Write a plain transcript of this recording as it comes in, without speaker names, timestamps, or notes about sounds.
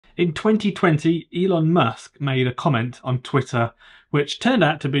In 2020, Elon Musk made a comment on Twitter which turned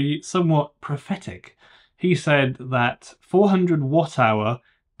out to be somewhat prophetic. He said that 400 watt hour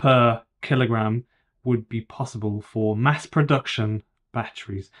per kilogram would be possible for mass production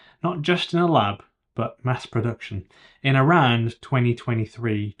batteries, not just in a lab, but mass production in around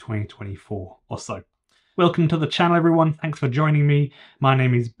 2023-2024 or so. Welcome to the channel, everyone. Thanks for joining me. My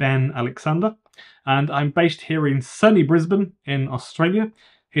name is Ben Alexander, and I'm based here in sunny Brisbane in Australia.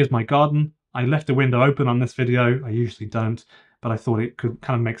 Here's my garden. I left the window open on this video. I usually don't, but I thought it could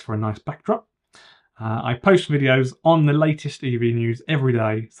kind of makes for a nice backdrop. I post videos on the latest EV news every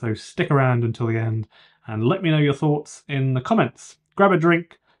day, so stick around until the end and let me know your thoughts in the comments. Grab a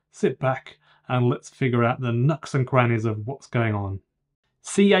drink, sit back, and let's figure out the nooks and crannies of what's going on.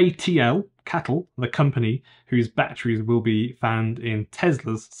 CATL, the company whose batteries will be found in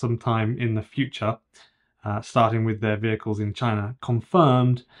Teslas sometime in the future, starting with their vehicles in China,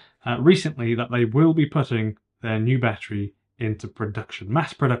 confirmed recently that they will be putting their new battery into production,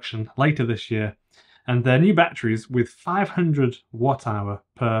 mass production, later this year. And their new batteries with 500 watt hour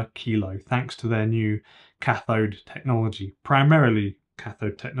per kilo, thanks to their new cathode technology, primarily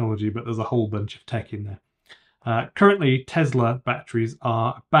cathode technology, but there's a whole bunch of tech in there. Currently, Tesla batteries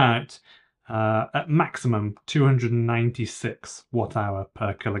are about, at maximum, 296 watt hour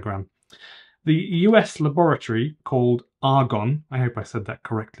per kilogram. The US laboratory called Argonne, I hope I said that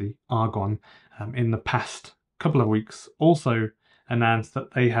correctly, Argonne, in the past couple of weeks also announced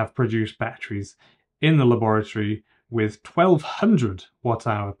that they have produced batteries in the laboratory with 1200 watt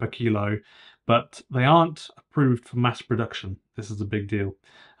hour per kilo, but they aren't approved for mass production. This is a big deal.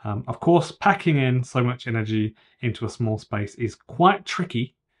 Of course, packing in so much energy into a small space is quite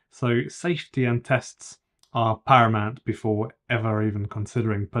tricky, so safety and tests are paramount before ever even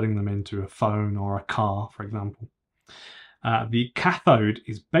considering putting them into a phone or a car, for example. The cathode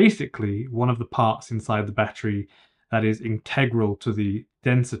is basically one of the parts inside the battery that is integral to the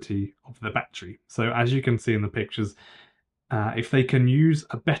density of the battery. So as you can see in the pictures, if they can use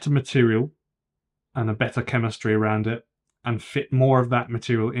a better material and a better chemistry around it and fit more of that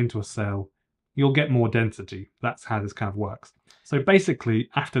material into a cell, you'll get more density. That's how this kind of works. So basically,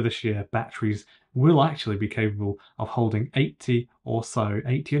 after this year, batteries will actually be capable of holding 80 or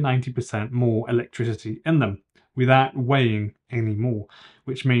 90% more electricity in them without weighing any more,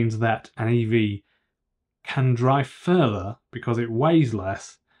 which means that an EV can drive further because it weighs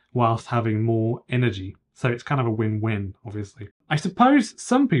less whilst having more energy. So it's kind of a win-win, obviously. I suppose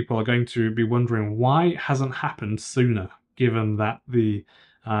some people are going to be wondering why it hasn't happened sooner, given that the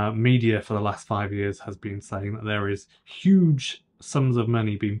media for the last 5 years has been saying that there is huge sums of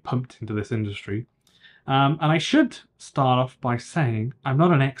money being pumped into this industry. And I should start off by saying I'm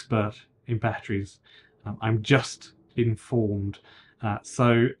not an expert in batteries. I'm just informed.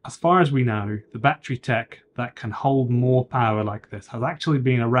 So as far as we know, the battery tech that can hold more power like this has actually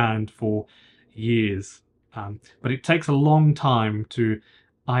been around for years. But it takes a long time to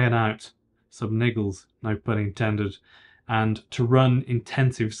iron out some niggles, no pun intended, and to run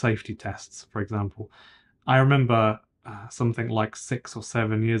intensive safety tests, for example. I remember something like 6 or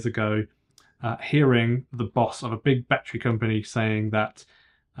 7 years ago hearing the boss of a big battery company saying that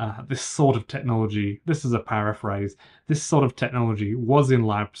this sort of technology, this is a paraphrase, this sort of technology was in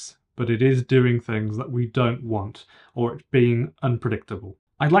labs, but it is doing things that we don't want, or it's being unpredictable.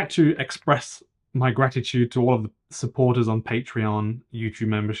 I'd like to express my gratitude to all of the supporters on Patreon, YouTube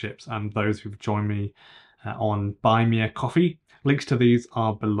memberships, and those who've joined me on Buy Me a Coffee. Links to these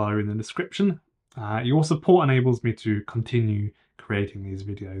are below in the description. Your support enables me to continue creating these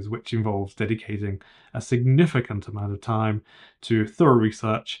videos, which involves dedicating a significant amount of time to thorough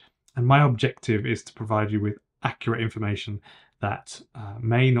research, and my objective is to provide you with accurate information that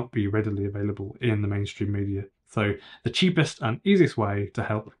may not be readily available in the mainstream media. So the cheapest and easiest way to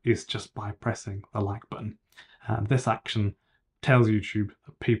help is just by pressing the like button. And this action tells YouTube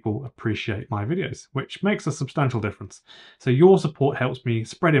that people appreciate my videos, which makes a substantial difference. So your support helps me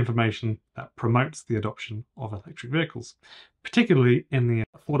spread information that promotes the adoption of electric vehicles, particularly in the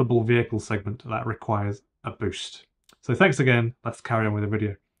affordable vehicle segment that requires a boost. So thanks again, let's carry on with the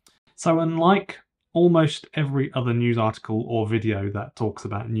video. So unlike almost every other news article or video that talks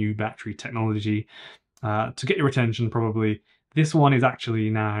about new battery technology, to get your attention probably, this one is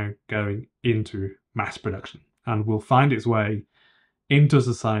actually now going into mass production and will find its way into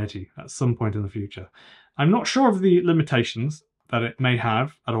society at some point in the future. I'm not sure of the limitations that it may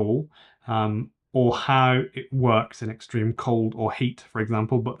have at all, or how it works in extreme cold or heat, for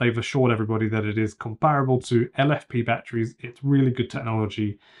example, but they've assured everybody that it is comparable to LFP batteries. It's really good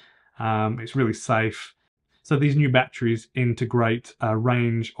technology, it's really safe, So these new batteries integrate a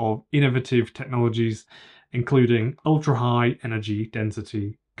range of innovative technologies, including ultra-high energy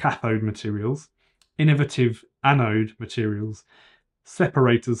density cathode materials, innovative anode materials,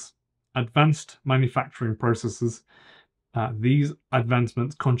 separators, advanced manufacturing processes. These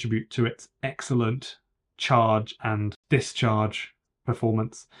advancements contribute to its excellent charge and discharge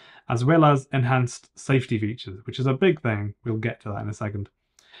performance, as well as enhanced safety features, which is a big thing. We'll get to that in a second.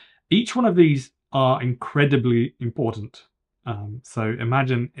 Each one of these are incredibly important. So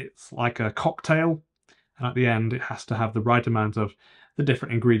imagine it's like a cocktail, and at the end it has to have the right amount of the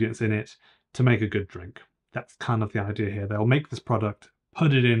different ingredients in it to make a good drink. That's kind of the idea here. They'll make this product,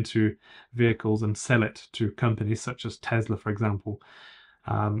 put it into vehicles and sell it to companies such as Tesla, for example.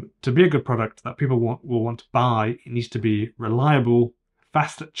 To be a good product that people will want to buy, it needs to be reliable,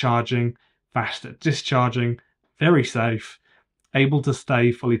 fast at charging, fast at discharging, very safe, able to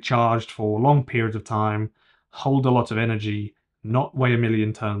stay fully charged for long periods of time, hold a lot of energy, not weigh a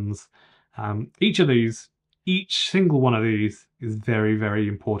million tons. Each single one of these is very, very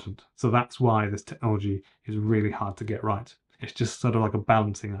important. So that's why this technology is really hard to get right. It's just sort of like a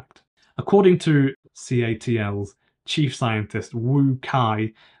balancing act. According to CATL's chief scientist Wu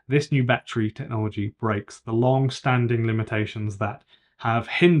Kai, this new battery technology breaks the long-standing limitations that have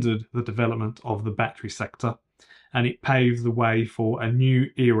hindered the development of the battery sector, and it paves the way for a new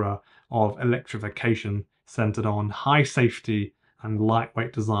era of electrification centered on high safety and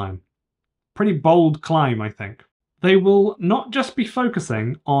lightweight design. Pretty bold claim, I think. They will not just be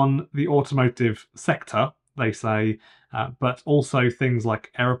focusing on the automotive sector, they say, but also things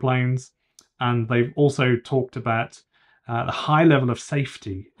like aeroplanes. And they've also talked about the high level of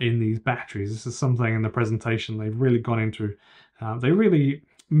safety in these batteries. This is something in the presentation they've really gone into. They really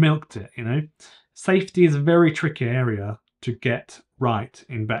milked it, you know. Safety is a very tricky area to get right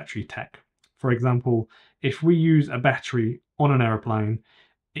in battery tech. For example, if we use a battery on an aeroplane,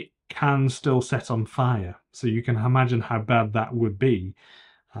 it can still set on fire. So you can imagine how bad that would be.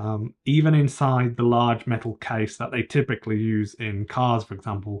 Even inside the large metal case that they typically use in cars, for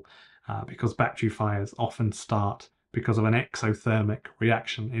example, because battery fires often start because of an exothermic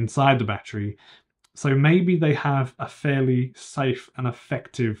reaction inside the battery. So maybe they have a fairly safe and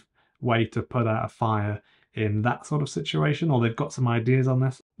effective way to put out a fire in that sort of situation, or they've got some ideas on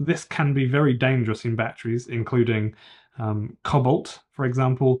this. This can be very dangerous in batteries, including cobalt, for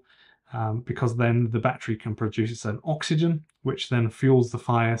example, because then the battery can produce its own oxygen, which then fuels the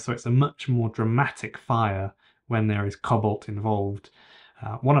fire. So it's a much more dramatic fire when there is cobalt involved.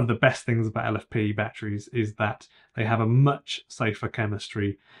 One of the best things about LFP batteries is that they have a much safer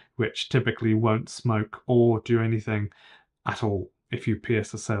chemistry, which typically won't smoke or do anything at all if you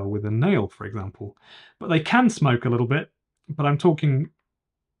pierce a cell with a nail, for example. But they can smoke a little bit, but I'm talking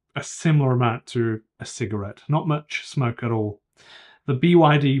a similar amount to a cigarette, not much smoke at all. The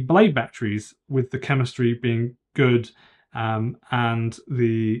BYD blade batteries, with the chemistry being good and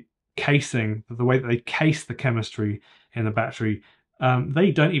the casing, the way that they case the chemistry in the battery,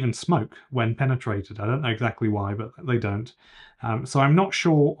 they don't even smoke when penetrated. I don't know exactly why, but they don't. So I'm not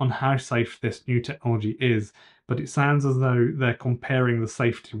sure on how safe this new technology is, but it sounds as though they're comparing the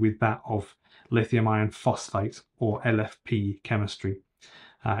safety with that of lithium iron phosphate, or LFP chemistry.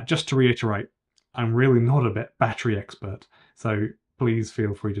 Just to reiterate, I'm really not a battery expert, so please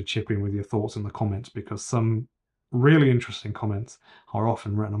feel free to chip in with your thoughts in the comments, because some really interesting comments are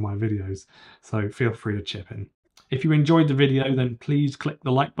often written on my videos, so feel free to chip in. If you enjoyed the video, then please click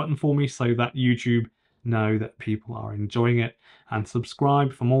the like button for me so that YouTube know that people are enjoying it, and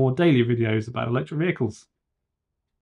subscribe for more daily videos about electric vehicles.